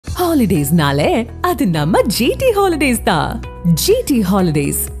Holidays-nale, adu namma GT Holidays da. GT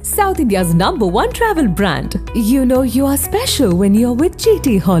Holidays, South India's #1 travel brand. You know you are special when you're with GT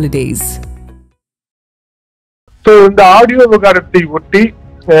Holidays. So, இந்த audio விவகாரத்தை ஒட்டி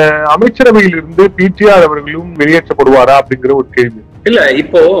அமைச்சரவையிலிருந்து PTR அவர்களும் வெளியேற்றப்படுவாரா அப்படிங்கிற ஒரு கேள்வி. இல்ல,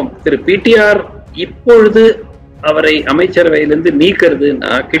 இப்போ திரு பிடிஆர் இப்பொழுது அவரை அமைச்சரவையிலிருந்து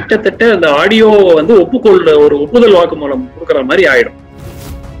நீக்கிறதுன்னா கிட்டத்தட்ட அந்த ஆடியோ வந்து ஒரு ஒப்புதல் வாக்குமூலம் கொடுக்கற மாதிரி ஆயிடும்.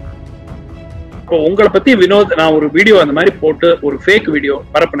 இப்போ உங்களை பத்தி வினோத், நான் ஒரு வீடியோ அந்த மாதிரி போட்டு ஒரு ஃபேக் வீடியோ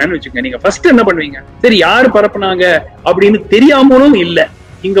பரப்புனேன்னு வச்சுக்கோங்க, நீங்க ஃபர்ஸ்ட் என்ன பண்ணுவீங்க? சரி, யாரு பரப்புனாங்க அப்படின்னு தெரியாமலும் இல்ல,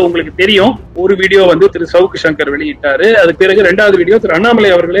 இங்க உங்களுக்கு தெரியும். ஒரு வீடியோ வந்து திரு சவுக்கு சங்கர் வெளியிட்டாரு, அதுக்கு பிறகு 2வது வீடியோ திரு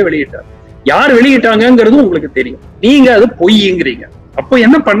அண்ணாமலை அவர்களே வெளியிட்டாரு. யார் வெளியிட்டாங்கிறது உங்களுக்கு தெரியும், நீங்க அது பொய்ங்கிறீங்க. அப்போ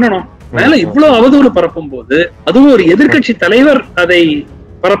என்ன பண்ணணும்? மேல இவ்வளவு அவதூறு பரப்பும் போது, அதுவும் ஒரு எதிர்கட்சி தலைவர் அதை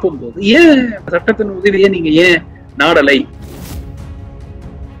பரப்பும் போது, ஏன் சட்டத்தின் உதவியை நீங்க ஏன் நாடலை?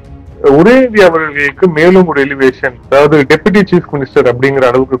 உதயநிதி அவர்களுக்கு மேலும் ஒரு எலிவேஷன், அதாவது டெபுட்டி சீஃப் மினிஸ்டர் அப்படிங்கிற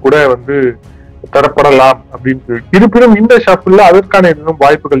அளவுக்கு கூட வந்து தரப்படலாம் அப்படின்னு. இருப்பினும் இந்த ஷாப்பில் அதற்கான இன்னும்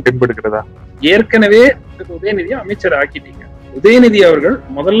வாய்ப்புகள் தென்படுகிறதா? ஏற்கனவே உதயநிதியை அமைச்சர் ஆக்கிட்டீங்க. உதயநிதி அவர்கள்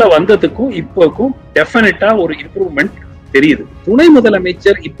முதல்ல வந்ததுக்கும் இப்போக்கும் டெஃபினட்டா ஒரு இம்ப்ரூவ்மெண்ட் தெரியுது. துணை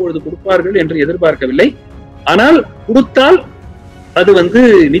முதலமைச்சர் இப்பொழுது கொடுப்பார்கள் என்று எதிர்பார்க்கவில்லை. ஆனால் கொடுத்தால் அது வந்து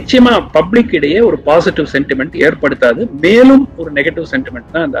நிச்சயமா பப்ளிக் இடையே ஒரு பாசிட்டிவ் சென்டிமெண்ட் ஏற்படுத்தாது, மேலும் ஒரு நெகட்டிவ் சென்டிமெண்ட்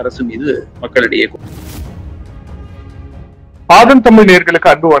தான் அந்த அரசு மீது மக்களிடையே. ஆதன் தமிழ்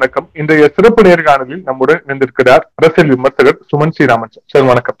நேயர்களுக்கு அன்பு வணக்கம். இன்றைய சிறப்பு நேர்காணலில் நம்முடன் இணைந்திருக்கிறார் அரசியல் விமர்சகர் சுமன் ஸ்ரீராமன் சார்.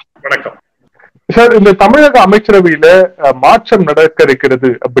 வணக்கம். வணக்கம் சார். இந்த தமிழக அமைச்சரவையில மாற்றம் நடக்க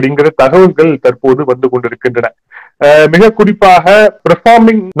இருக்கிறது அப்படிங்கிற தகவல்கள் தற்போது வந்து கொண்டிருக்கின்றன. மிக குறிப்பாக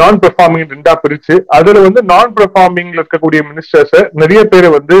பெர்ஃபார்மிங், நான் பெர்ஃபார்மிங் ரெண்டா பிரிச்சு, அதுல வந்து நான் பெர்ஃபார்மிங்ல இருக்கக்கூடிய மினிஸ்டர்ஸ் நிறைய பேரை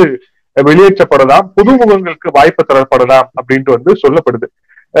வந்து வெளியேற்றப்படலாம், புதுமுகங்களுக்கு வாய்ப்பு தரப்படலாம் அப்படின்ட்டு வந்து சொல்லப்படுது.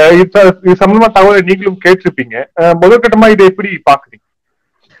 இது சம்பந்தமா தகவலை நீங்களும் கேட்டிருப்பீங்க. முதற்கட்டமா இதை எப்படி பாக்குறீங்க?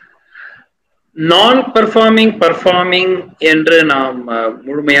 நான் பெர்ஃபார்மிங் என்று நாம்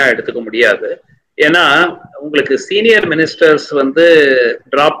முழுமையா எடுத்துக்க முடியாது. ஏன்னா உங்களுக்கு சீனியர் மினிஸ்டர்ஸ் வந்து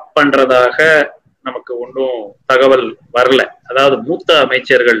டிராப் பண்றதாக நமக்கு ஒன்றும் தகவல் வரல. அதாவது மூத்த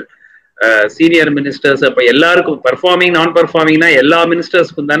அமைச்சர்கள், சீனியர் மினிஸ்டர்ஸ், அப்ப எல்லாருக்கும் பெர்ஃபார்மிங் நான் பெர்ஃபார்மிங்னா எல்லா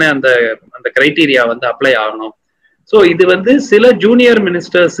மினிஸ்டர்ஸ்க்கும் தானே அந்த கிரைட்டீரியா வந்து அப்ளை ஆகணும். ஸோ இது வந்து சில ஜூனியர்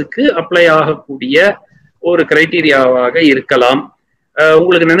மினிஸ்டர்ஸுக்கு அப்ளை ஆகக்கூடிய ஒரு கிரைட்டீரியாவாக இருக்கலாம்.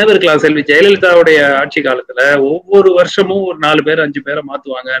 உங்களுக்கு நினைவு இருக்கலாம், செல்வி ஜெயலலிதாவுடைய ஆட்சி காலத்துல ஒவ்வொரு வருஷமும் ஒரு 4 பேர் 5 பேரை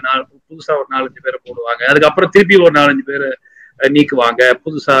மாத்துவாங்க, புதுசா ஒரு 4-5 பேரை போடுவாங்க, அதுக்கப்புறம் திருப்பி ஒரு 4-5 பேரை நீக்குவாங்க,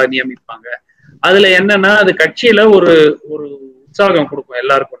 புதுசா நியமிப்பாங்க. அதுல என்னன்னா அது கட்சியில ஒரு உற்சாகம் கொடுக்கும்,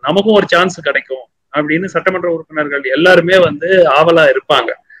 எல்லாருக்கும் நமக்கும் ஒரு சான்ஸ் கிடைக்கும் அப்படின்னு சட்டமன்ற உறுப்பினர்கள் எல்லாருமே வந்து ஆவலா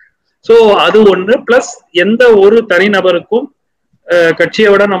இருப்பாங்க. சோ அது ஒண்ணு. பிளஸ் எந்த ஒரு தனிநபருக்கும்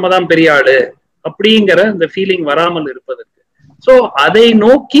கட்சியை விட நம்ம தான் பெரிய ஆளு அப்படிங்கிற இந்த ஃபீலிங் வராமல் இருப்பதற்கு. சோ அதை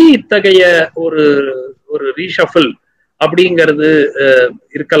நோக்கி இத்தகைய ஒரு ரீஷஃபில் அப்படிங்கிறது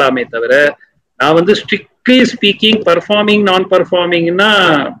இருக்கலாமே தவிர, நான் வந்து ஸ்ட்ரிக்ட்லி ஸ்பீக்கிங் பெர்ஃபார்மிங் நான் பெர்ஃபார்மிங்னா,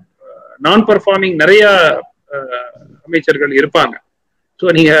 நான் பெர்ஃபார்மிங் நிறைய அமைச்சர்கள் இருப்பாங்க. ஸோ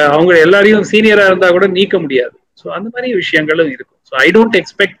நீங்க அவங்க எல்லாரையும் சீனியரா இருந்தா கூட நீக்க முடியாது. ஸோ அந்த மாதிரி விஷயங்களும் இருக்கும். So I don't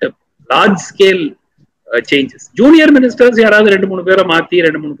expect large scale changes. Junior ministers யாராவது 2-3 பேரை மாத்தி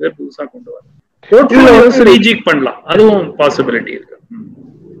 2-3 பேர் புதுசா கொண்டு வரலாம், ரீஜெக்ட் பண்ணலாம், அதுவும் பாசிபிலிட்டி இருக்கு.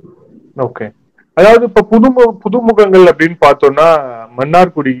 ஓகே. அதாவது இப்ப புதுமுகங்கள் அப்படின்னு பார்த்தோம்னா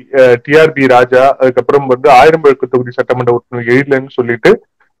மன்னார்குடி டிஆர்பி ராஜா, அதுக்கப்புறம் வந்து 1000 விளக்கு தொகுதி சட்டமன்ற உறுப்பினர் எழிலன்னு சொல்லிட்டு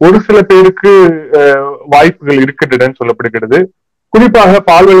ஒரு சில பேருக்கு வாய்ப்புகள் இருக்கின்றன சொல்லப்படுகிறது. குறிப்பாக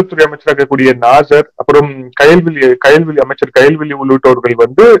பால்வளத்துறை அமைச்சராக இருக்கக்கூடிய நாசர், அப்புறம் கயல்வெளி அமைச்சர் கயல்வெளி உள்ளிட்டவர்கள்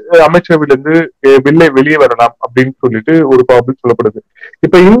வந்து அமைச்சரவையிலிருந்து வெளியே வரலாம் அப்படின்னு சொல்லிட்டு ஒரு பப்ளிக் சொல்லப்படுது.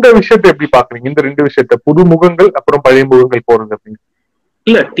 இப்ப இந்த விஷயத்தை எப்படி பாக்குறீங்க? இந்த 2 விஷயத்த, புதுமுகங்கள் அப்புறம் பழைய முகங்கள் போறது அப்படின்னு.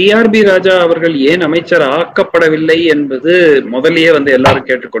 இல்ல, டிஆர்பி ராஜா அவர்கள் ஏன் அமைச்சர் ஆக்கப்படவில்லை என்பது முதலியே வந்து எல்லாரும்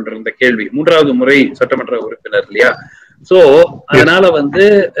கேட்டுக்கொண்டிருந்த கேள்வி. 3வது முறை சட்டமன்ற உறுப்பினர் இல்லையா? சோ அதனால வந்து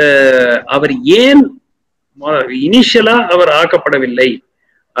அவர் ஏன் இனிஷியலா அவர் ஆக்கப்படவில்லை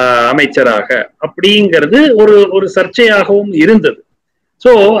அமைச்சராக அப்படிங்கிறது ஒரு சர்ச்சையாகவும் இருந்தது.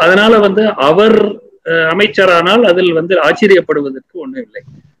 சோ அதனால வந்து அவர் அமைச்சரானால் அதில் வந்து ஆச்சரியப்படுவதற்கு ஒண்ணும் இல்லை.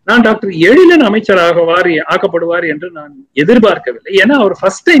 நான் டாக்டர் எழிலன் ஆக்கப்படுவார் என்று நான் எதிர்பார்க்கவில்லை. ஏன்னா அவர்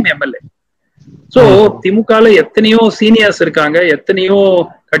ஃபர்ஸ்ட் டைம் எம்எல்ஏ. சோ திமுகல எத்தனையோ சீனியர்ஸ் இருக்காங்க, எத்தனையோ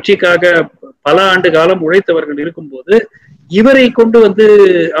கட்சிக்காக பல ஆண்டு காலம் உழைத்தவர்கள் இருக்கும்போது இவரை கொண்டு வந்து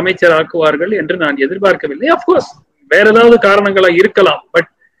அமைச்சர் ஆக்குவார்கள் என்று நான் எதிர்பார்க்கவில்லை. அப்கோர்ஸ் வேற ஏதாவது காரணங்களா இருக்கலாம். பட்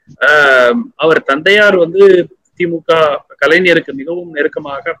அவர் தந்தையார் வந்து திமுக கலைஞருக்கு மிகவும்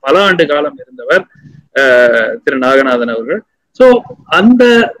நெருக்கமாக பல ஆண்டு காலம் இருந்தவர் திரு நாகநாதன் அவர்கள். சோ அந்த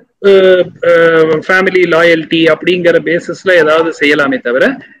ஃபேமிலி லாயல்டி அப்படிங்கிற பேசிஸ்ல ஏதாவது செய்யலாமே தவிர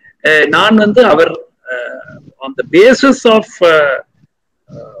நான் வந்து அவர் ஆன் த பேசிஸ் ஆஃப்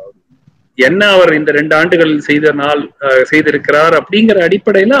என்ன அவர் இந்த 2 ஆண்டுகள் செய்திருக்கிறார் அப்படிங்கிற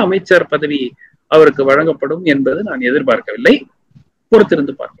அடிப்படையில அமைச்சர் பதவி அவருக்கு வழங்கப்படும் என்பது நான் எதிர்பார்க்கவில்லை.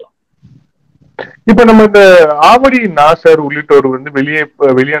 பொறுத்திருந்து பார்க்கலாம். இப்ப நம்ம இந்த ஆவடி நாசர் உள்ளிட்டோர் வந்து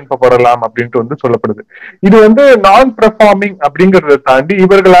வெளியே அனுப்பப்படலாம் அப்படின்ட்டு வந்து சொல்லப்படுது. இது வந்து நான் பெர்ஃபார்மிங் அப்படிங்கறத தாண்டி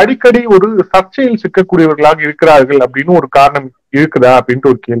இவர்கள் அடிக்கடி ஒரு சர்ச்சையில் சிக்கக்கூடியவர்களாக இருக்கிறார்கள் அப்படின்னு ஒரு காரணம் இருக்குதா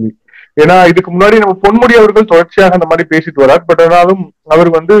அப்படின்ட்டு ஒரு கேள்வி. ஏன்னா இதுக்கு முன்னாடி நம்ம பொன்முடி அவர்கள் தொடர்ச்சியாக அந்த மாதிரி பேசிட்டு வர்றார். பட் ஆனாலும்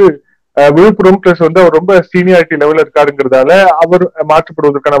அவர் வந்து விழுப்புரம் பிளஸ் வந்து அவர் ரொம்ப சீனியாரிட்டி லெவல்ல இருக்காருங்கிறதால அவர்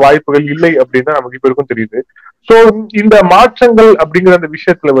மாற்றப்படுவதற்கான வாய்ப்புகள் இல்லை அப்படின்னு நமக்கு இப்ப இருக்கும் தெரியுது. சோ இந்த மாற்றங்கள் அப்படிங்கிற அந்த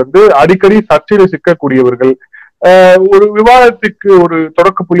விஷயத்துல வந்து அடிக்கடி சர்ச்சையில சிக்கக்கூடியவர்கள், ஒரு விவாதத்துக்கு ஒரு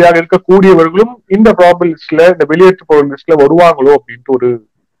தொடக்க புள்ளியாக இருக்கக்கூடியவர்களும் இந்த ப்ராபல் லிஸ்ட்ல, இந்த வெளியேற்றப்படும் லிஸ்ட்ல வருவாங்களோ அப்படின்ட்டு ஒரு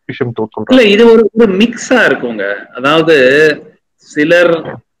விஷயம் சொல்றேன். இல்ல, இது ஒரு மிக்ஸா இருக்குங்க. அதாவது சிலர்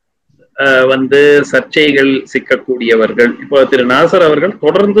வந்து சர்ச்சைகள் சிக்கக்கூடியவர்கள். இப்போ திரு நாசர் அவர்கள்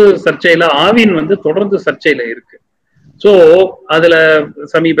தொடர்ந்து சர்ச்சையில, ஆவின் வந்து தொடர்ந்து சர்ச்சையில இருக்கு. சோ அதுல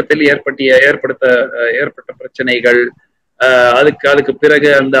சமீபத்தில் ஏற்பட்ட பிரச்சனைகள், அதுக்கு பிறகு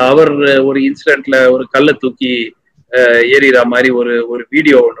அந்த அவர் ஒரு இன்சிடென்ட்ல ஒரு கல்லை தூக்கி எறிகிற மாதிரி ஒரு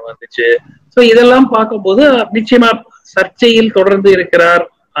வீடியோ ஒண்ணு வந்துச்சு. சோ இதெல்லாம் பார்க்கும்போது நிச்சயமா சர்ச்சையில் தொடர்ந்து இருக்கிறார்,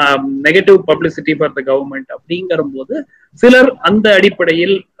 negative publicity for the government அப்படிங்கிற போது சிலர் அந்த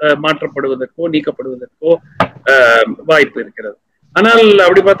அடிப்படையில் மாற்றப்படுவதற்கோ நீக்கப்படுவதற்கோ வாய்ப்பு இருக்கிறது. ஆனால்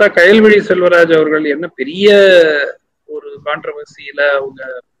அப்படி பார்த்தா கயல்விழி செல்வராஜ் அவர்கள் என்ன பெரிய ஒரு கான்ட்ரவர்சியில அவங்க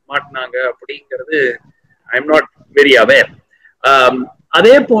மாட்டினாங்க அப்படிங்கிறது I am not very aware.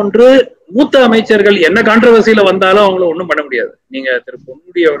 அதே போன்று மூத்த அமைச்சர்கள் என்ன கான்ட்ரவர்சியில வந்தாலும் அவங்கள ஒண்ணும் பண்ண முடியாது. நீங்க திரு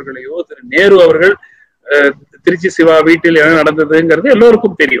பொன்முடி அவர்களையோ திரு நேரு அவர்கள் திருச்சி சிவா வீட்டில் என்ன நடந்ததுங்கிறது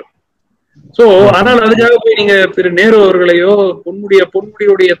எல்லோருக்கும் தெரியும். சோ ஆனால் அதுக்காக போய் நீங்க திரு நேரு அவர்களையோ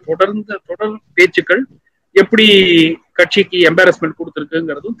பொன்முடியுடைய தொடர் பேச்சுக்கள் எப்படி கட்சிக்கு எம்பாரஸ்மெண்ட்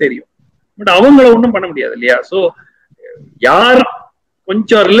கொடுத்திருக்குங்கிறதும் தெரியும். பட் அவங்கள ஒன்றும் பண்ண முடியாது இல்லையா? சோ யார்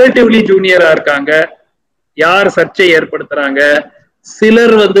கொஞ்சம் ரிலேட்டிவ்லி ஜூனியரா இருக்காங்க, யார் சர்ச்சை ஏற்படுத்துறாங்க,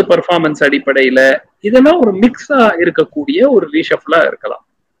 சிலர் வந்து பெர்ஃபார்மன்ஸ் அடிப்படையில, இதெல்லாம் ஒரு மிக்ஸா இருக்கக்கூடிய ஒரு ரீஷஃப்லா இருக்கலாம்.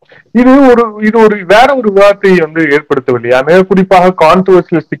 இது ஒரு வேற ஒரு விவாதத்தை வந்து ஏற்படுத்தவில்லையா? மிக குறிப்பாக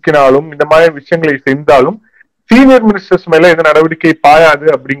கான்ட்ரோவர்சியில சிக்கினாலும் இந்த மாதிரி விஷயங்களை செஞ்சாலும் சீனியர் மினிஸ்டர்ஸ் மேல இந்த நடவடிக்கை பாயாது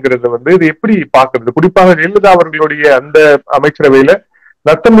அப்படிங்கறத வந்து இது எப்படி பாக்குறது? குறிப்பாக ஜெயலலிதா அவர்களுடைய அந்த அமைச்சரவையில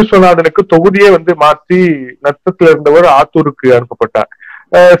நத்தம் விஸ்வநாதனுக்கு தொகுதியே வந்து மாற்றி நத்தத்துல இருந்தவர் ஆத்தூருக்கு அனுப்பப்பட்டார்.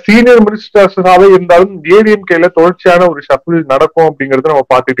 சீனியர் மினிஸ்டர்ஸாவே இருந்தாலும் ஏடிஎம்கேல தொடர்ச்சியான ஒரு ஷஃபிள் நடக்கும் அப்படிங்கறத நம்ம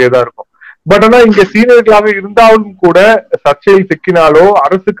பார்த்துட்டே தான் இருக்கோம். பட் ஆனா இங்க சீனியர்களாக இருந்தாலும் கூட சர்ச்சையில் சிக்கினாலோ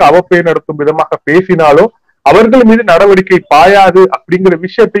அரசுக்கு அவப்பெயர் நடத்தும் விதமாக பேசினாலோ அவர்கள் மீது நடவடிக்கை பாயாது அப்படிங்கிற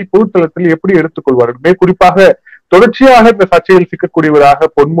விஷயத்தை பொதுத்தளத்தில் எப்படி எடுத்துக்கொள்வார்கள்? குறிப்பாக தொடர்ச்சியாக இந்த சர்ச்சையில்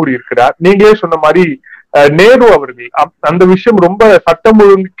சிக்கக்கூடியவராக பொன்முடி இருக்கிறார். நீங்களே சொன்ன மாதிரி நேரு அவர்கள் அந்த விஷயம் ரொம்ப சட்டம்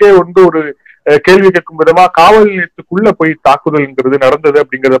ஒழுங்குக்கே வந்து ஒரு கேள்வி கேட்கும் விதமா காவல் நிலையத்துக்குள்ள போய் தாக்குதல்ங்கிறது நடந்தது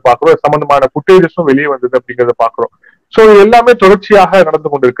அப்படிங்கறத பாக்குறோம். சம்பந்தமான புட்டேஜஸும் வெளியே வந்தது அப்படிங்கறத பாக்குறோம். சோ எல்லாமே தொடர்ச்சியாக நடந்து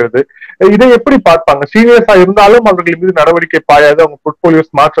கொண்டிருக்கிறது. இதை எப்படி பார்ப்பாங்க? சீனியர்ஸா இருந்தாலும் அவர்கள் மீது நடவடிக்கை பாயாது, அவங்க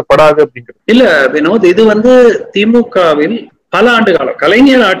போர்ட்போலியோஸ் மாற்றப்படாது அப்படிங்கிறது. இல்ல வினோத், இது வந்து திமுகவில் பல ஆண்டு காலம்,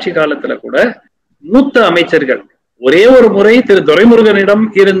 கலைஞர் ஆட்சி காலத்துல கூட மூத்த அமைச்சர்கள் ஒரே ஒரு முறை திரு துரைமுருகனிடம்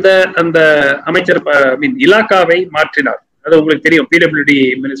இருந்த அந்த அமைச்சர் இலாக்காவை மாற்றினார். அது உங்களுக்கு தெரியும், பிடபிள்யூடி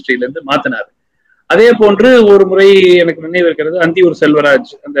மினிஸ்ட்ரியில இருந்து மாத்தினார். அதே போன்று ஒரு முறை எனக்கு நினைவு இருக்கிறது, அந்தியூர்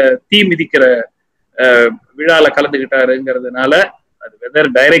செல்வராஜ் அந்த தீ மிதிக்கிற விழால கலந்துகிட்டாருங்கிறதுனால, அது வெதர்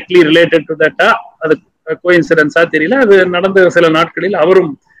டைரக்ட்லி ரிலேட்டட் டு தட்டா அது கோஇன்சிடென்ஸா தெரியல, அது நடந்த சில நாட்களில்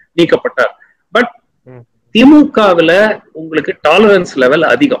அவரும் நீக்கப்பட்டார். பட் திமுகவுல உங்களுக்கு டாலரன்ஸ் லெவல்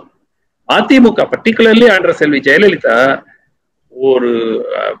அதிகம். அதிமுக பர்டிகுலர்லி ஆண்டர் செல்வி ஜெயலலிதா ஒரு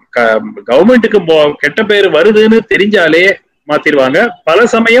கவர்மெண்ட்டுக்கு கெட்ட பேர் வருதுன்னு தெரிஞ்சாலே மாத்திருவாங்க. பல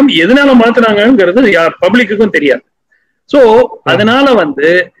சமயம் எதனால மாத்துறாங்கிறது பப்ளிக்குக்கும் தெரியாது. சோ அதனால வந்து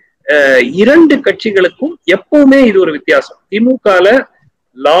இரண்டு கட்சிகளுக்கும் எப்பவுமே இது ஒரு வித்தியாசம். திமுகல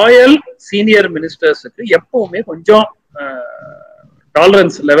லாயல் சீனியர் மினிஸ்டர்ஸுக்கு எப்பவுமே கொஞ்சம்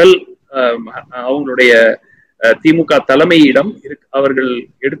டாலரன்ஸ் லெவல் அவங்களுடைய திமுக தலைமையிடம் அவர்கள்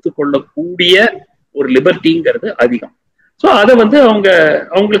எடுத்துக்கொள்ளக்கூடிய ஒரு லிபர்ட்டிங்கிறது அதிகம். சோ அதை வந்து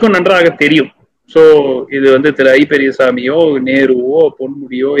அவங்களுக்கும் நன்றாக தெரியும். சோ இது வந்து திரு ஐ பெரியசாமியோ நேருவோ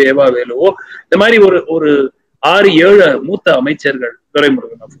பொன்முடியோ ஏவாவேலுவோ இந்த மாதிரி ஒரு 6-7 மூத்த அமைச்சர்கள்,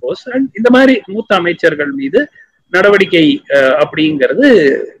 துரைமுருகன் அப்கோர்ஸ், அண்ட் இந்த மாதிரி மூத்த அமைச்சர்கள் மீது நடவடிக்கை அப்படிங்கிறது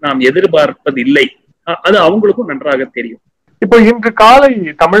நாம் எதிர்பார்ப்பதில்லை. அது அவங்களுக்கும் நன்றாக தெரியும். இப்போ இன்று காலை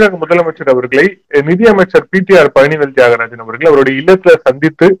தமிழக முதலமைச்சர் அவர்களை நிதியமைச்சர் PTR பழனிவேல் தியாகராஜன் அவர்கள் அவருடைய இல்லத்துல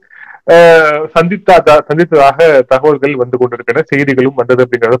சந்தித்து சந்தித்ததாக தகவல்கள் வந்து கொண்டிருக்கிற செய்திகளும் வந்தது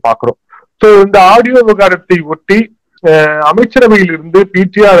அப்படிங்கறத பாக்குறோம். சோ இந்த ஆடியோ விவகாரத்தை ஒட்டி அமைச்சரவையில் இருந்து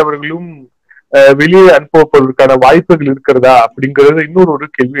பிடிஆர் அவர்களும் வெளியே அனுப்பப்படுவதற்கான வாய்ப்புகள் இருக்கிறதா அப்படிங்கறது இன்னொரு ஒரு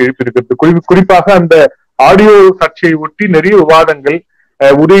கேள்வி எழுப்பியிருக்கிறது. குறிப்பாக அந்த ஆடியோ சர்ச்சையை ஒட்டி நிறைய விவாதங்கள்,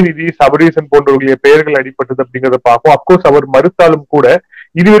 உதயநிதி, சபரீசன் போன்றவர்களுடைய பெயர்கள் அடிப்பட்டது அப்படிங்கிறத பார்ப்போம். அப்கோர்ஸ் அவர் மறுத்தாலும் கூட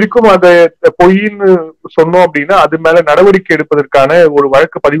இது வரைக்கும் அதை பொய்ன்னு சொன்னோம் அப்படின்னா அது மேல நடவடிக்கை எடுப்பதற்கான ஒரு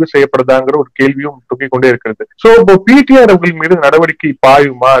வழக்கு பதிவு செய்யப்படுதாங்கிற ஒரு கேள்வியும் தூக்கிக் கொண்டே இருக்கிறது. சோ இப்போ பிடிஆர் அவர்கள் மீது நடவடிக்கை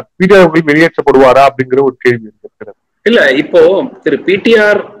பாயுமா, பிடிஆர் அவர்கள் வெளியேற்றப்படுவாரா அப்படிங்கிற ஒரு கேள்வி இருக்கிறது. இல்ல, இப்போ திரு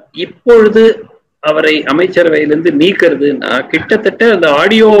பிடிஆர் இப்பொழுது அவரை அமைச்சரவையிலிருந்து நீக்கிறதுன்னா கிட்டத்தட்ட அந்த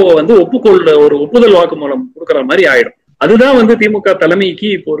ஆடியோ வந்து ஒரு ஒப்புதல் வாக்குமூலம் கொடுக்கற மாதிரி ஆயிடும். அதுதான் வந்து திமுக தலைமைக்கு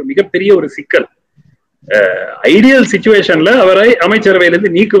இப்போ ஒரு மிகப்பெரிய ஒரு சிக்கல். ஐடியல் சிச்சுவேஷன்ல அவரை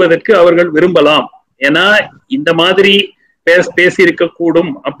அமைச்சரவையிலிருந்து நீக்குவதற்கு அவர்கள் விரும்பலாம். ஏன்னா இந்த மாதிரி பேசியிருக்க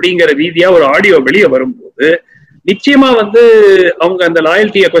கூடும் அப்படிங்கிற ரீதியா ஒரு ஆடியோ வெளியே வரும்போது நிச்சயமா வந்து அவங்க அந்த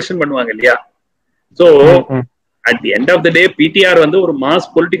லாயல்ட்டியை கொஸ்டின் பண்ணுவாங்க இல்லையா. So at the end of the day PTR வந்து ஒரு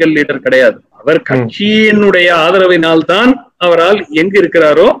மாஸ் பொலிட்டிக்கல் லீடர் கிடையாது. அவர் கட்சியினுடைய ஆதரவினால்தான் அவரால் எங்கு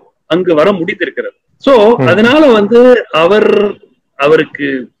இருக்கிறாரோ அங்கு வர முடிந்திருக்கிறது. சோ அதனால வந்து அவருக்கு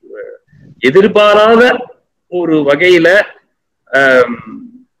எதிர்பாராத ஒரு வகையில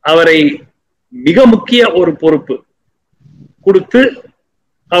அவரை மிக முக்கிய ஒரு பொறுப்பு கொடுத்து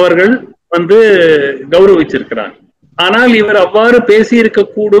அவர்கள் வந்து கௌரவிச்சிருக்கிறாங்க. ஆனால் இவர் அவ்வாறு பேசியிருக்க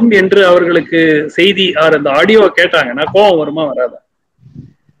கூடும் என்று அவர்களுக்கு செய்தி அந்த ஆடியோ கேட்டாங்கன்னா கோபம் வருமா வராதா?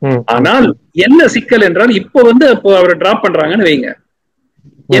 ஆனால் என்ன சிக்கல் என்றால் இப்போ அவரை டிராப் பண்றாங்கன்னு வைங்க,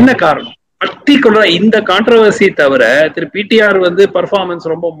 என்ன காரணம்? பர்டிகுலரா இந்த கான்ட்ரவர்சி தவிர திரு பிடிஆர் வந்து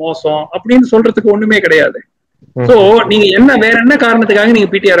பர்ஃபார்மன்ஸ் ரொம்ப மோசம் அப்படின்னு சொல்றதுக்கு ஒண்ணுமே கிடையாது. சோ நீங்க வேற என்ன காரணத்துக்காக நீங்க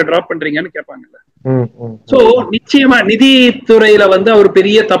பிடிஆர் டிராப் பண்றீங்கன்னு கேட்பாங்கல்ல. சோ நிச்சயமா நிதித்துறையில வந்து அவர்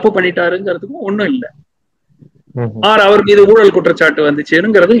பெரிய தப்பு பண்ணிட்டாருங்கிறதுக்கும் ஒண்ணும் இல்லை, அவர் மீது ஊழல் குற்றச்சாட்டு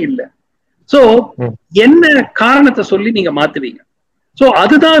வந்துச்சுங்கிறதும் இல்லை. சோ என்ன காரணத்தை சொல்லி நீங்க மாத்துவீங்க? சோ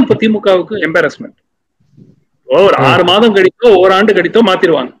அதுதான் இப்ப திமுகவுக்கு எம்பாரஸ்மெண்ட். ஒரு 6 மாதம் கழித்தோ ஓராண்டு கழித்தோ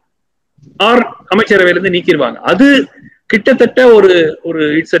மாத்திருவாங்க, ஆர் அமைச்சரவையிலிருந்து நீக்கிடுவாங்க. அது கிட்டத்தட்ட ஒரு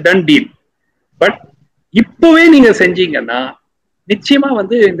it's a done deal. But இப்பவே நீங்க செஞ்சீங்கன்னா நிச்சயமா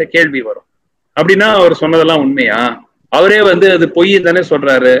வந்து இந்த கேள்வி வரும். அப்படின்னா அவர் சொன்னதெல்லாம் உண்மையா? அவரே வந்து அது பொய் தானே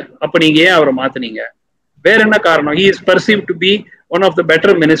சொல்றாரு, அப்ப நீங்க ஏன் அவரை மாத்தினீங்க? வேற என்ன காரணம்? he is perceived to be one of the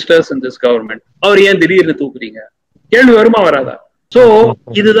better ministers in this government. அவர் ஏன் திடீர்னு தூக்குறீங்க? கேள்வி வருமா வராதா? சோ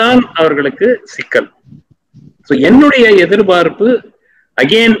இதுதான் அவர்களுக்கு சிக்கல். சோ என்னுடைய எதிர்பார்ப்பு,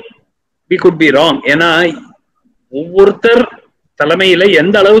 again we could be wrong, ஏன்னா ஒவ்வொருத்தர் தலைமையில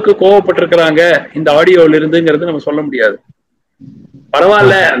எந்த அளவுக்கு கோவப்பட்டிருக்கிறாங்க இந்த ஆடியோல இருந்துங்கிறது நம்ம சொல்ல முடியாது.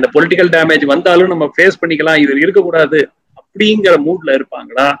 பரவாயில்ல, அந்த பொலிட்டிக்கல் டேமேஜ் வந்தாலும் நம்ம ஃபேஸ் பண்ணிக்கலாம், இது இருக்கக்கூடாது அப்படிங்கிற மூட்ல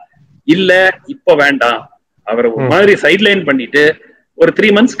இருப்பாங்களா? இல்ல இப்ப வேண்டாம், அவரை ஒரு மாதிரி சைட்லைன் பண்ணிட்டு ஒரு 3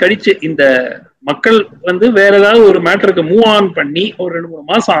 months கழிச்சு இந்த மக்கள் வந்து வேற ஏதாவது ஒரு மேட்டருக்கு மூவ் ஆன் பண்ணி ஒரு 2-3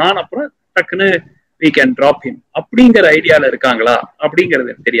 மாசம் ஆன அப்புறம் டக்குன்னு we can drop him அப்படிங்கிற ஐடியால இருக்காங்களா அப்படிங்கிறது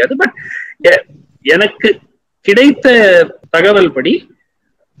எனக்கு தெரியாது. பட் எனக்கு கிடைத்த தகவல் படி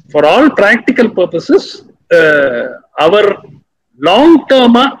for all practical purposes our long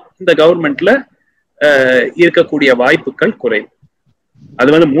டேர்மா இந்த கவர்மெண்ட்ல இருக்கக்கூடிய வாய்ப்புகள் குறைவு. அது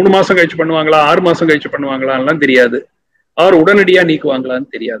வந்து 3 மாசம் கழிச்சு பண்ணுவாங்களா, 6 மாசம் கழிச்சு பண்ணுவாங்களான்லாம் தெரியாது, அவர் உடனடியா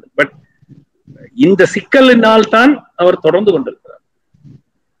நீக்குவாங்களான்னு தெரியாது. பட் இந்த சிக்கலினால் தான் அவர் தொடர்ந்து கொண்டிருக்கிறார்.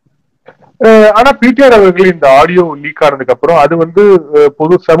 ஆனா பிடிஆர் அவர்கள் இந்த ஆடியோ லீக் ஆனதுக்கு அப்புறம் அது வந்து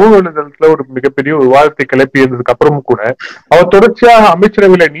பொது சமூக வலைதளத்துல ஒரு மிகப்பெரிய விவாதத்தை கிளப்பி இருந்ததுக்கு அப்புறமும் கூட அவர் தொடர்ச்சியாக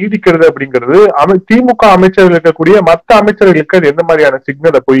அமைச்சரவையில நீடிக்கிறது அப்படிங்கிறது திமுக அமைச்சரவையில் இருக்கக்கூடிய மற்ற அமைச்சர்களுக்கு அது எந்த மாதிரியான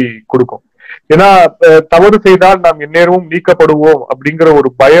சிக்னலை போய் கொடுக்கும்? ஏன்னா தவறு செய்தால் நாம் எந்நேரமும் நீக்கப்படுவோம் அப்படிங்கிற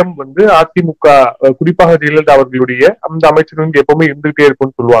ஒரு பயம் வந்து அதிமுக குறிப்பாக ஜெயலலிதா அவர்களுடைய அந்த அமைச்சர்களுக்கு எப்பவுமே இருந்துகிட்டே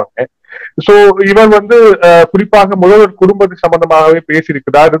இருக்கும்னு சொல்லுவாங்க. சோ இவர் வந்து குறிப்பாக முதல்வர் குடும்பத்து சம்பந்தமாகவே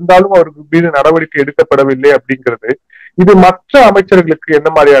பேசியிருக்கிறார், இருந்தாலும் அவருக்கு மீது நடவடிக்கை எடுக்கப்படவில்லை அப்படிங்கிறது இது மற்ற அமைச்சர்களுக்கு என்ன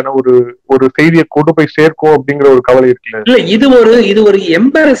மாதிரியான ஒரு செய்தியை கொண்டு போய் சேர்க்கும் அப்படிங்கிற ஒரு கவலை இருக்குல்ல? இல்ல, இது ஒரு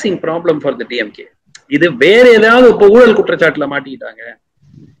embarrassing problem for the DMK. இது வேற ஏதாவது இப்ப ஊழல் குற்றச்சாட்டுல மாட்டிக்கிட்டாங்க,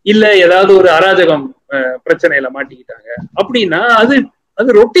 இல்ல ஏதாவது ஒரு அராஜகம் பிரச்சனையில மாட்டிக்கிட்டாங்க அப்படின்னா அது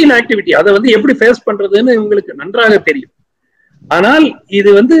ரொட்டீன் ஆக்டிவிட்டி, அதை வந்து எப்படி ஃபேஸ் பண்றதுன்னு இவங்களுக்கு நன்றாக தெரியும். ஆனால் இது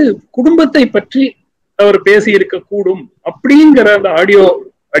வந்து குடும்பத்தை பற்றி அவர் பேசி இருக்க கூடும் அப்படிங்கிற அந்த ஆடியோ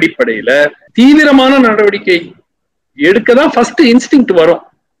அடிப்படையில தீவிரமான நடவடிக்கை எடுக்கதான் ஃபர்ஸ்ட் இன்ஸ்டிங்க்ட் வரும்.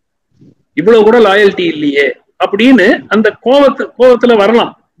 இவ்வளவு கூட லாயல்ட்டி இல்லையே அப்படின்னு அந்த கோபத்துல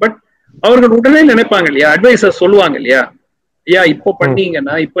வரலாம். பட் அவர்கள் உடனே நினைப்பாங்க இல்லையா, அட்வைசர் சொல்லுவாங்க இல்லையா, ஐயா இப்போ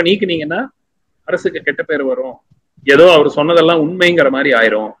பண்ணீங்கன்னா, இப்ப நீக்கினீங்கன்னா அரசுக்கு கெட்ட பேர் வரும், ஏதோ அவர் சொன்னதெல்லாம் உண்மைங்கிற மாதிரி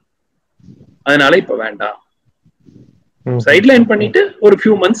ஆயிரும், அதனால இப்ப வேண்டாம், சைட்லைன் பண்ணிட்டு ஒரு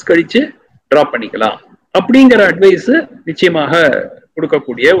ஃபியூ மந்த்ஸ் கழிச்சு டிராப் பண்ணிக்கலாம் அப்படிங்கிற அட்வைஸ் நிச்சயமாக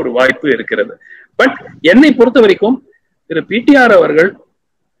கொடுக்கக்கூடிய ஒரு வாய்ப்பு இருக்கிறது. பட் என்னை பொறுத்த வரைக்கும் திரு பிடிஆர் அவர்கள்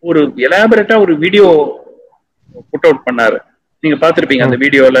ஒரு எலாபரேட்டா ஒரு வீடியோ புட் அவுட் பண்ணாரு. நீங்க பாத்திருப்பீங்க அந்த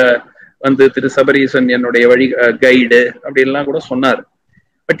வீடியோல வந்து திரு சபரீசன் என்னுடைய வழி கைடு அப்படி எல்லாம் கூட சொன்னாரு.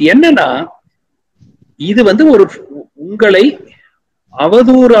 பட் என்னன்னா இது வந்து ஒரு உங்களை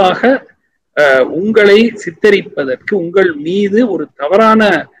அவதூறாக உங்களை சித்தரிப்பதற்கு, உங்கள் மீது ஒரு தவறான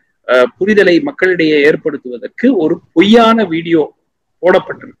புரிதலை மக்களிடையே ஏற்படுத்துவதற்கு ஒரு பொய்யான வீடியோ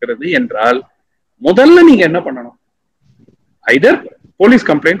போடப்பட்டிருக்கிறது என்றால் முதல்ல நீங்க என்ன பண்ணணும்? ஐதர் போலீஸ்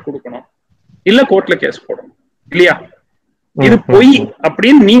கம்ப்ளைண்ட் கொடுக்கணும், இல்ல கோர்ட்ல கேஸ் போடணும், இல்லையா? இது பொய்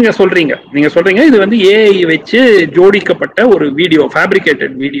அப்படின்னு நீங்க சொல்றீங்க இது வந்து ஏஐ வச்சு ஜோடிக்கப்பட்ட ஒரு வீடியோ,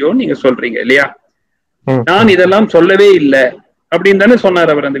 ஃபேப்ரிகேட்டட் வீடியோ நீங்க சொல்றீங்க, இல்லையா? நான் இதெல்லாம் சொல்லவே இல்லை அப்படின்னு தானே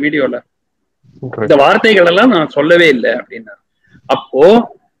சொன்னார் அவர் அந்த வீடியோல. இந்த வார்த்தைகள் எல்லாம் நான் சொல்லவே இல்லை அப்படின்னாரு. அப்போ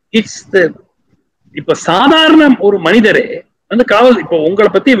இப்ப சாதாரண ஒரு மனிதரே வந்து இப்போ உங்களை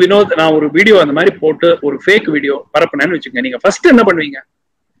பத்தி வினோத் நான் ஒரு வீடியோ அந்த மாதிரி போட்டு ஒரு ஃபேக் வீடியோ பரப்புனேன்னு வச்சுக்கோங்க, நீங்க ஃபர்ஸ்ட் என்ன பண்ணுவீங்க?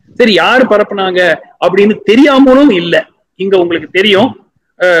 சரி, யாரு பரப்புனாங்க அப்படின்னு தெரியாமலும் இல்ல, இங்க உங்களுக்கு தெரியும்.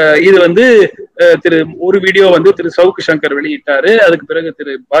 இது வந்து ஒரு வீடியோ வந்து திரு சவுக்கு சங்கர் வெளியிட்டாரு, அதுக்கு பிறகு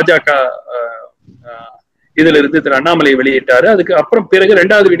திரு பாஜக இதுல இருந்து திரு அண்ணாமலை வெளியிட்டாரு, அதுக்கு அப்புறம் பிறகு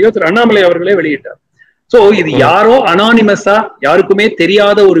 2வது வீடியோ திரு அண்ணாமலை அவர்களே வெளியிட்டார். சோ இது யாரோ அனானிமஸா யாருக்குமே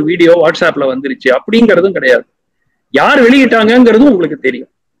தெரியாத ஒரு வீடியோ வாட்ஸ்அப்ல வந்துருச்சு அப்படிங்கறதும் கிடையாது. யார் வெளியிட்டாங்கிறதும் உங்களுக்கு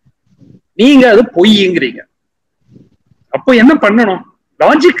தெரியும். நீங்க அது பொய்ங்கிறீங்க. அப்போ என்ன பண்ணணும்?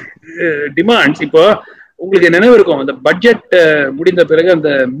 Logic demands. இப்போ உங்களுக்கு நினைவு இருக்கும், அந்த பட்ஜெட் முடிந்த பிறகு அந்த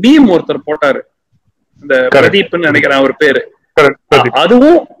மீம் ஒருத்தர் போட்டாரு, இந்த பிரதீப்னு நினைக்கிறேன் அவர் பேரு.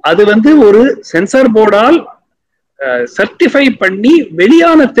 அதுவும் அது வந்து ஒரு சென்சார் போர்டால் சர்டிஃபை பண்ணி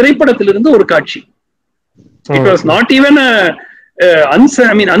வெளியான திரைப்படத்திலிருந்து ஒரு காட்சி. It was not even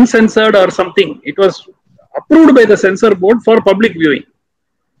uncensored or something. It was approved by the censor board for public viewing.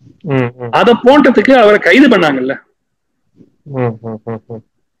 அத போட்டதுக்கு அவரை கைது பண்ணாங்கல்ல.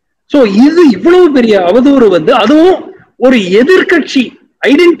 சோ இது இவ்வளவு பெரிய அவதூறு வந்து அதுவும் ஒரு எதிர்கட்சி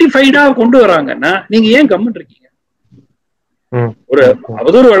ஐடென்டிஃபைடா கொண்டு வராங்கன்னா நீங்க ஏன் கம்முன்னு இருக்கீங்க? ஒரு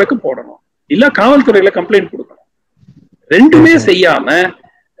அவதூறு வழக்கு போடணும், இல்ல காவல்துறையில கம்ப்ளைண்ட் கொடுக்கணும். ரெண்டுமே செய்யாம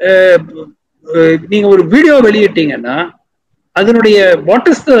நீங்க ஒரு வீடியோ வெளியிட்டீங்கன்னா அதனுடைய what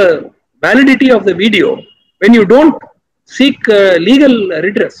is the validity of the video when you don't seek legal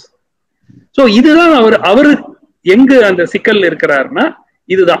redress? So இதுதான் அவரு எங்க அந்த சிக்கல் இருக்கிறாருன்னா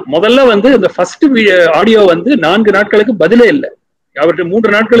இதுதான். முதல்ல வந்து இந்த ஃபர்ஸ்ட் ஆடியோ வந்து 4 நாட்களுக்கு பதிலே இல்லை, அவர்கிட்ட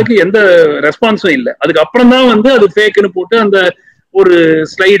 3 நாட்களுக்கு எந்த ரெஸ்பான்ஸும் இல்லை. அதுக்கப்புறம் தான் வந்து அது ஃபேக்னு போட்டு அந்த ஒரு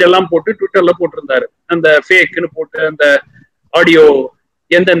ஸ்லைட் எல்லாம் போட்டு ட்விட்டர்ல போட்டிருந்தாரு. அந்த ஃபேக்னு போட்டு அந்த ஆடியோ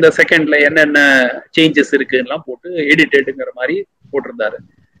எந்தெந்த செகண்ட்ல என்னென்ன சேஞ்சஸ் இருக்குலாம் போட்டு எடிட்டடுங்கிற மாதிரி போட்டிருந்தாரு.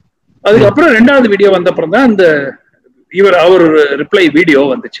 அதுக்கப்புறம் 2வது வீடியோ வந்த அப்புறம் தான் அந்த அவர் ரிப்ளை வீடியோ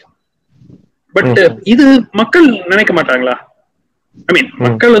வந்துச்சு. பட் இது மக்கள் நினைக்க மாட்டாங்களா? ஐ மீன்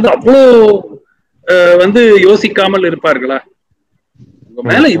மக்கள் வந்து அவ்வளோ வந்து யோசிக்காமல் இருப்பார்களா? உங்க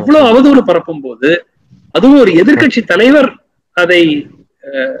மேல இவ்வளவு அவதூறு பரப்பும் போது, அதுவும் ஒரு எதிர்கட்சி தலைவர் அதை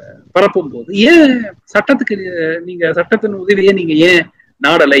பரப்பும் போது ஏன் சட்டத்துக்கு நீங்க சட்டத்தின் உதவியை நீங்க ஏன்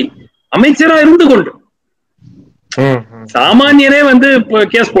நாடலை? அமைச்சரா இருந்து கொண்டு சாமானியரே வந்து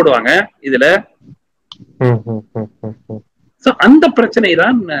கேஸ் போடுவாங்க இதுல. அந்த பிரச்சனை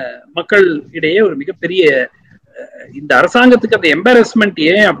தான் மக்கள் இடையே ஒரு மிகப்பெரிய இந்த அரசாங்கத்துக்கு அந்த எம்பாரஸ்மெண்ட்.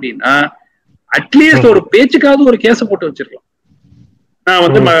 ஏன் அப்படின்னா அட்லீஸ்ட் ஒரு பேச்சுக்காவது ஒரு கேஸ் போட்டு வச்சிருக்கலாம். நான்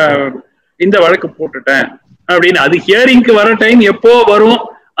வந்து இந்த வழக்கு போட்டுட்டேன் அப்படின்னு அது ஹியரிங்க்கு வர டைம் எப்போ வரும்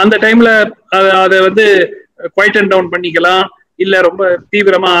அந்த டைம்ல அதை வந்து குவைட் அண்ட் டவுன் பண்ணிக்கலாம், இல்ல ரொம்ப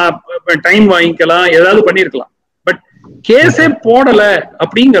தீவிரமா டைம் வாங்கிக்கலாம், ஏதாவது பண்ணிருக்கலாம். பட் கேஸே போடல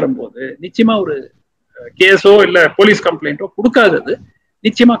அப்படிங்கிற போது நிச்சயமா ஒரு கேஸோ இல்ல போலீஸ் கம்ப்ளைண்டோ கொடுக்காதது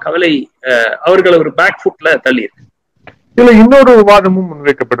நிச்சயமா கவலை அவர்களை ஒரு பேக் ஃபுட்ல தள்ளி இருக்கு. இதுல இன்னொரு விவாதமும்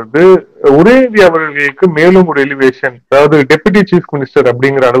முன்வைக்கப்படுது. உதயநிதி அவர்களுக்கு மேலும் ஒரு எலிவேஷன், அதாவது டெபுட்டி சீஃப் மினிஸ்டர்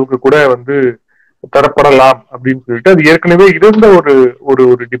அப்படிங்கிற அளவுக்கு கூட வந்து தரப்படலாம் அப்படின்னு சொல்லிட்டு அது ஏற்கனவே இருந்த ஒரு ஒரு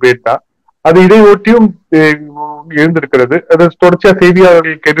ஒரு டிபேட் தான். அது இதை ஒட்டியும் எழுந்திருக்கிறது. அது தொடர்ச்சியா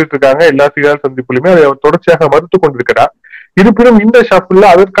செய்தியாளர்கள் கேட்டுட்டு இருக்காங்க. எல்லா செய்தியாளர் சந்திப்புலையுமே அதை தொடர்ச்சியாக மறுத்து கொண்டிருக்கிறார். இருப்பினும் இந்த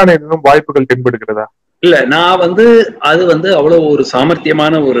ஷாப்பில் அதற்கான இன்னும் வாய்ப்புகள் தென்படுகிறதா? இல்ல, நான் வந்து அது வந்து அவ்வளவு ஒரு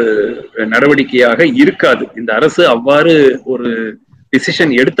சாமர்த்தியமான ஒரு நடவடிக்கையாக இருக்காது. இந்த அரசு அவ்வாறு ஒரு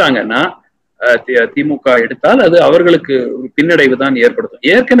டிசிஷன் எடுத்தாங்கன்னா, திமுக எடுத்தால் அது அவர்களுக்கு ஒரு பின்னடைவு தான் ஏற்படுத்தும்.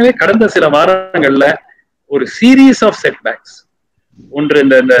 ஏற்கனவே கடந்த சில வாரங்கள்ல ஒரு சீரீஸ் ஆஃப் செட்பேக்ஸ், ஒன்று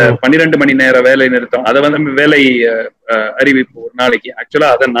இந்த 12 மணி நேர வேலை நிறுத்தம், அதை வந்து வேலை அறிவிப்பு ஒரு நாளைக்கு. ஆக்சுவலா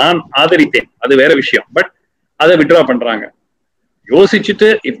அதை நான் ஆதரித்தேன், அது வேற விஷயம். பட் அதை வித்ட்ரா பண்றாங்க. யோசிச்சுட்டு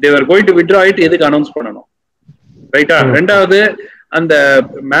if they are going to withdraw it எதுக்கு அனௌன்ஸ் பண்ணணும், ரைட்டா? ரெண்டாவது, அந்த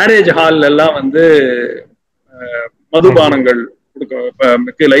மேரேஜ் ஹால் எல்லாம் வந்து மதுபானங்கள்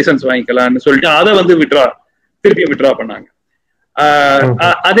கொடுக்க லைசன்ஸ் வாங்கிக்கலாம்னு சொல்லிட்டு அதை வந்து திருப்பி வித்ட்ரா பண்ணாங்க.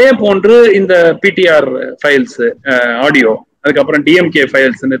 அதே போன்று இந்த பிடிஆர் ஃபைல்ஸ் ஆடியோ, அதுக்கப்புறம் டிஎம்கே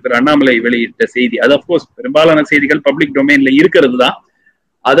ஃபைல்ஸ் திரு அண்ணாமலை வெளியிட்ட செய்தி, அது அப்கோர்ஸ் பெரும்பாலான செய்திகள் பப்ளிக் டொமைன்ல இருக்கிறது தான்.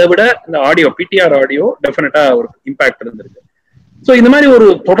 அதை விட இந்த ஆடியோ, பிடிஆர் ஆடியோ டெஃபினட்டா ஒரு இம்பாக்ட் இருந்திருக்கு. ஸோ இந்த மாதிரி ஒரு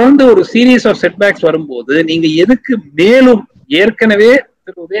தொடர்ந்து ஒரு சீரீஸ் ஆஃப் செட்பேக்ஸ் வரும்போது நீங்க எதுக்கு மேலும், ஏற்கனவே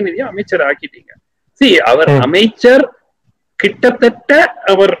திரு உதயநிதியை அமைச்சர் ஆக்கிட்டீங்க. அவர் அமைச்சர் கிட்டத்தட்ட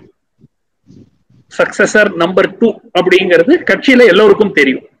அவர் சக்சஸர் நம்பர் 2 அப்படிங்கிறது கட்சியில எல்லோருக்கும்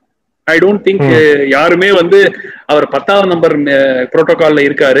தெரியும். ஐ டோன்ட் திங்க் யாருமே வந்து அவர் 10வது நம்பர் புரோட்டோகால்ல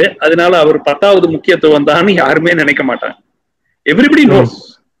இருக்காரு, அதனால அவர் 10வது முக்கியத்துவம் தான் யாருமே நினைக்க மாட்டாங்க. Everybody knows.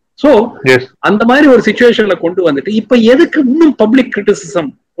 சோ அந்த மாதிரி ஒரு சிச்சுவேஷன்ல கொண்டு வந்துட்டு இப்ப எதுக்கு இன்னும் பப்ளிக்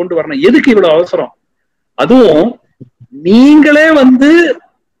கிரிட்டிசிசம் கொண்டு வரணும், எதுக்கு இவ்வளவு அவசரம்? அதுவும் நீங்களே வந்து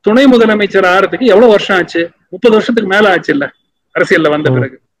துணை முதலமைச்சர் ஆறதுக்கு எவ்வளவு வருஷம் ஆச்சு? 30 வருஷத்துக்கு மேல ஆச்சு இல்ல அரசியல்ல வந்த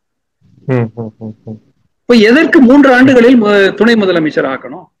பிறகு. இப்ப எதற்கு 3 ஆண்டுகளில் துணை முதலமைச்சர்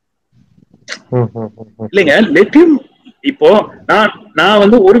ஆக்கணும்? இல்லைங்க, லெட்டிம். இப்போ நான்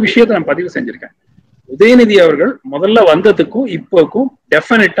வந்து ஒரு விஷயத்தை நான் பதிவு செஞ்சிருக்கேன். உதயநிதி அவர்கள் முதல்ல வந்ததுக்கும் இப்போக்கும்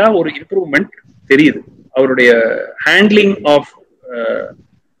டெஃபினட்டா ஒரு இம்ப்ரூவ்மெண்ட் தெரியுது. அவருடைய ஹேண்ட்லிங் ஆஃப்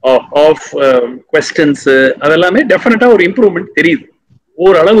குவெஸ்டன்ஸ் அதெல்லாமே டெஃபினட்டா ஒரு இம்ப்ரூவ்மெண்ட் தெரியுது.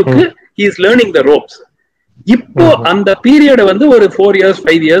 ஓரளவுக்கு he is learning the ropes. இப்போ அந்த பீரியட வந்து ஒரு 4 years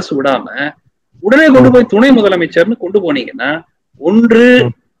 5 years விடாம உடனே கொண்டு போய் துணை முதலமைச்சர்னு கொண்டு போனீங்கன்னா, ஒன்று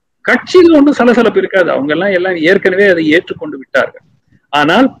கட்சியில் ஒன்றும் சலசலப்பு இருக்காது, அவங்க எல்லாம் ஏற்கனவே அதை ஏற்றுக்கொண்டு விட்டார்கள்.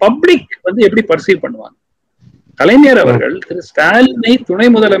 ஆனால் பப்ளிக் வந்து எப்படி பர்சீவ் பண்ணுவாங்க? கலைஞர் அவர்கள் திரு ஸ்டாலினை துணை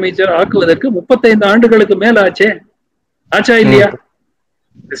முதலமைச்சர் ஆக்குவதற்கு 35 ஆண்டுகளுக்கு மேல ஆச்சா இல்லையா?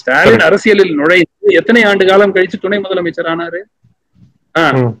 ஸ்டாலின் அரசியலில் நுழைந்து எத்தனை ஆண்டு காலம் கழிச்சு துணை முதலமைச்சர் ஆனாரு?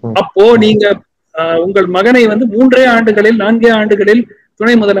 அப்போ நீங்க உங்கள் மகனை வந்து 3 ஆண்டுகளில் 4 ஆண்டுகளில்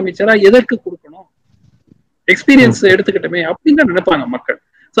துணை முதலமைச்சரா எதற்கு கொடுக்கணும்? எக்ஸ்பீரியன்ஸ் எடுத்துக்கிட்டமே அப்படின்னு நினைப்பாங்க மக்கள்.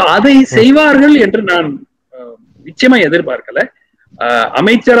 சோ அதை செய்வார்கள் என்று நான் நிச்சயமா எதிர்பார்க்கல.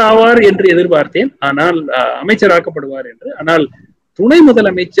 அமைச்சர் ஆவார் என்று எதிர்பார்த்தேன், ஆனால் அமைச்சராக்கப்படுவார் என்று. ஆனால் துணை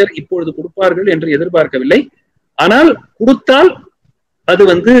முதலமைச்சர் இப்பொழுது கொடுப்பார்கள் என்று எதிர்பார்க்கவில்லை. ஆனால் கொடுத்தால் அது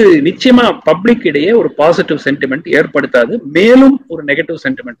வந்து நிச்சயமா பப்ளிக் இடையே ஒரு பாசிட்டிவ் சென்டிமெண்ட் ஏற்படுத்தாது, மேலும் ஒரு நெகட்டிவ்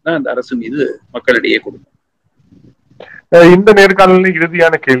சென்டிமெண்ட் தான் அந்த அரசு மீது மக்களிடையே கொடுக்கும். இந்த நேர்காணலில்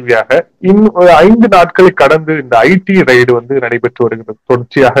இறுதியான கேள்வியாக, 5 நாட்களை கடந்து இந்த ஐடி ரைடு வந்து நடைபெற்று வருகிறது,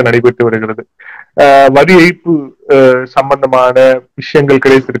 தொடர்ச்சியாக நடைபெற்று வருகிறது. வரி ஏய்ப்பு சம்பந்தமான விஷயங்கள்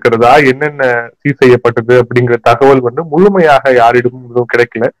கிடைத்திருக்கிறதா, என்னென்ன சீர் செய்யப்பட்டது அப்படிங்கிற தகவல் வந்து முழுமையாக யாரிடமும்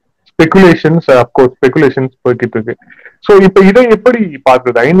கிடைக்கல. ஸ்பெகுலேஷன்ஸ், அப்கோர்ஸ் ஸ்பெகுலேஷன்ஸ் போய்கிட்டு இருக்கு. சோ இப்ப இதை எப்படி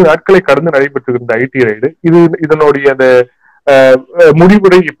பார்க்குறது? 5 நாட்களை கடந்து நடைபெற்று இருந்த ஐடி ரைடு, இதனுடைய அந்த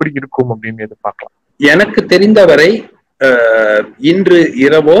முடிவுரை எப்படி இருக்கும் அப்படின்னு எதிர்பார்க்கலாம்? எனக்கு தெரிந்தவரை இன்று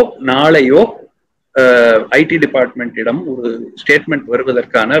இரவோ நாளையோ ஐடி டிபார்ட்மெண்டிடம் ஒரு ஸ்டேட்மெண்ட்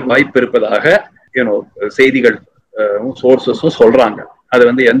வருவதற்கான வாய்ப்பு இருப்பதாக செய்திகள் சோர்சஸும் சொல்றாங்க. அது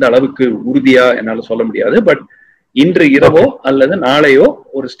வந்து எந்த அளவுக்கு உறுதியா என்னால சொல்ல முடியாது. பட் இன்று இரவோ அல்லது நாளையோ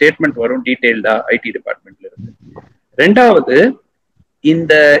ஒரு ஸ்டேட்மெண்ட் வரும் டீடைல்டா ஐடி டிபார்ட்மெண்ட்ல இருந்து. ரெண்டாவது,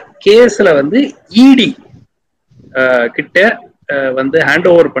 இந்த கேஸ்ல வந்து இடி கிட்ட வந்து ஹேண்ட்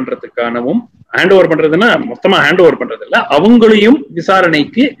ஓவர் பண்றதுக்கானவும், ஹேண்ட் ஓவர் பண்றதுன்னா மொத்தமா ஹேண்ட் ஓவர் பண்றது இல்ல, அவங்களையும்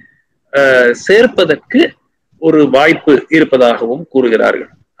விசாரணைக்கு சேர்ப்பதற்கு ஒரு வாய்ப்பு இருப்பதாகவும்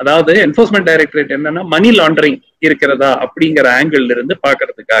கூறுகிறார்கள். அதாவது என்போர்ஸ்மெண்ட் டைரக்டரேட் என்னன்னா மணி லாண்டரிங் இருக்கிறதா அப்படிங்கிற ஆங்கிள் இருந்து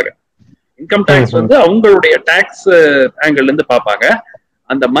பாக்குறதுக்காக, இன்கம் டாக்ஸ் வந்து அவங்களுடைய டாக்ஸ் ஆங்கிள் இருந்து பார்ப்பாங்க,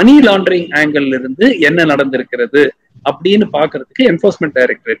 அந்த மணி லாண்டரிங் ஆங்கிள் இருந்து என்ன நடந்திருக்கிறது அப்படின்னு பாக்குறதுக்கு என்போர்ஸ்மெண்ட்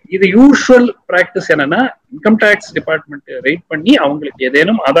டைரக்டரேட். இது யூசுவல் பிராக்டிஸ் என்னன்னா, இன்கம் டாக்ஸ் டிபார்ட்மெண்ட் ரெய்ட் பண்ணி அவங்களுக்கு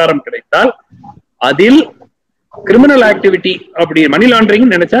ஏதேனும் ஆதாரம் கிடைத்தால் அதில் கிரிமினல் ஆக்டிவிட்டி அப்படி மணி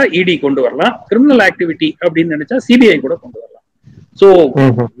லாண்டரிங் நினைச்சா இடி கொண்டு வரலாம், கிரிமினல் ஆக்டிவிட்டி அப்படின்னு நினைச்சா சிபிஐ கூட கொண்டு வரலாம். சோ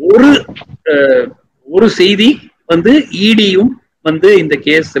ஒரு செய்தி வந்து இடியும் வந்து இந்த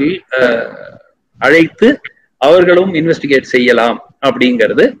கேஸில் அழைத்து அவர்களும் இன்வெஸ்டிகேட் செய்யலாம்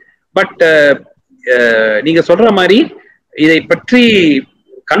அப்படிங்கிறது. பட் நீங்க சொல்ற மாதிரி இதை பற்றி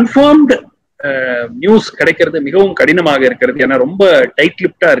கன்ஃபார்ம்டு நியூஸ் கிடைக்கிறது மிகவும் கடினமாக இருக்கிறது. ஏன்னா ரொம்ப டைட்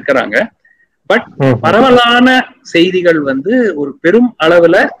லிப்டா இருக்கிறாங்க. பட் பரவலான செய்திகள் வந்து ஒரு பெரும்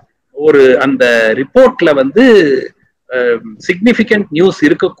அளவுல ஒரு அந்த ரிப்போர்ட்ல வந்து சிக்னிபிகன்ட் நியூஸ்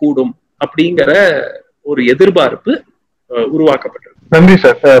இருக்கக்கூடும் அப்படிங்கிற ஒரு எதிர்பார்ப்பு உருவாக்கப்பட்டது. நன்றி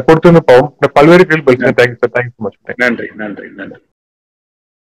சார். பொறுத்து பாவம் பல்வேறு கேள்வி. Thank you sir. Thank you so much. நன்றி நன்றி நன்றி.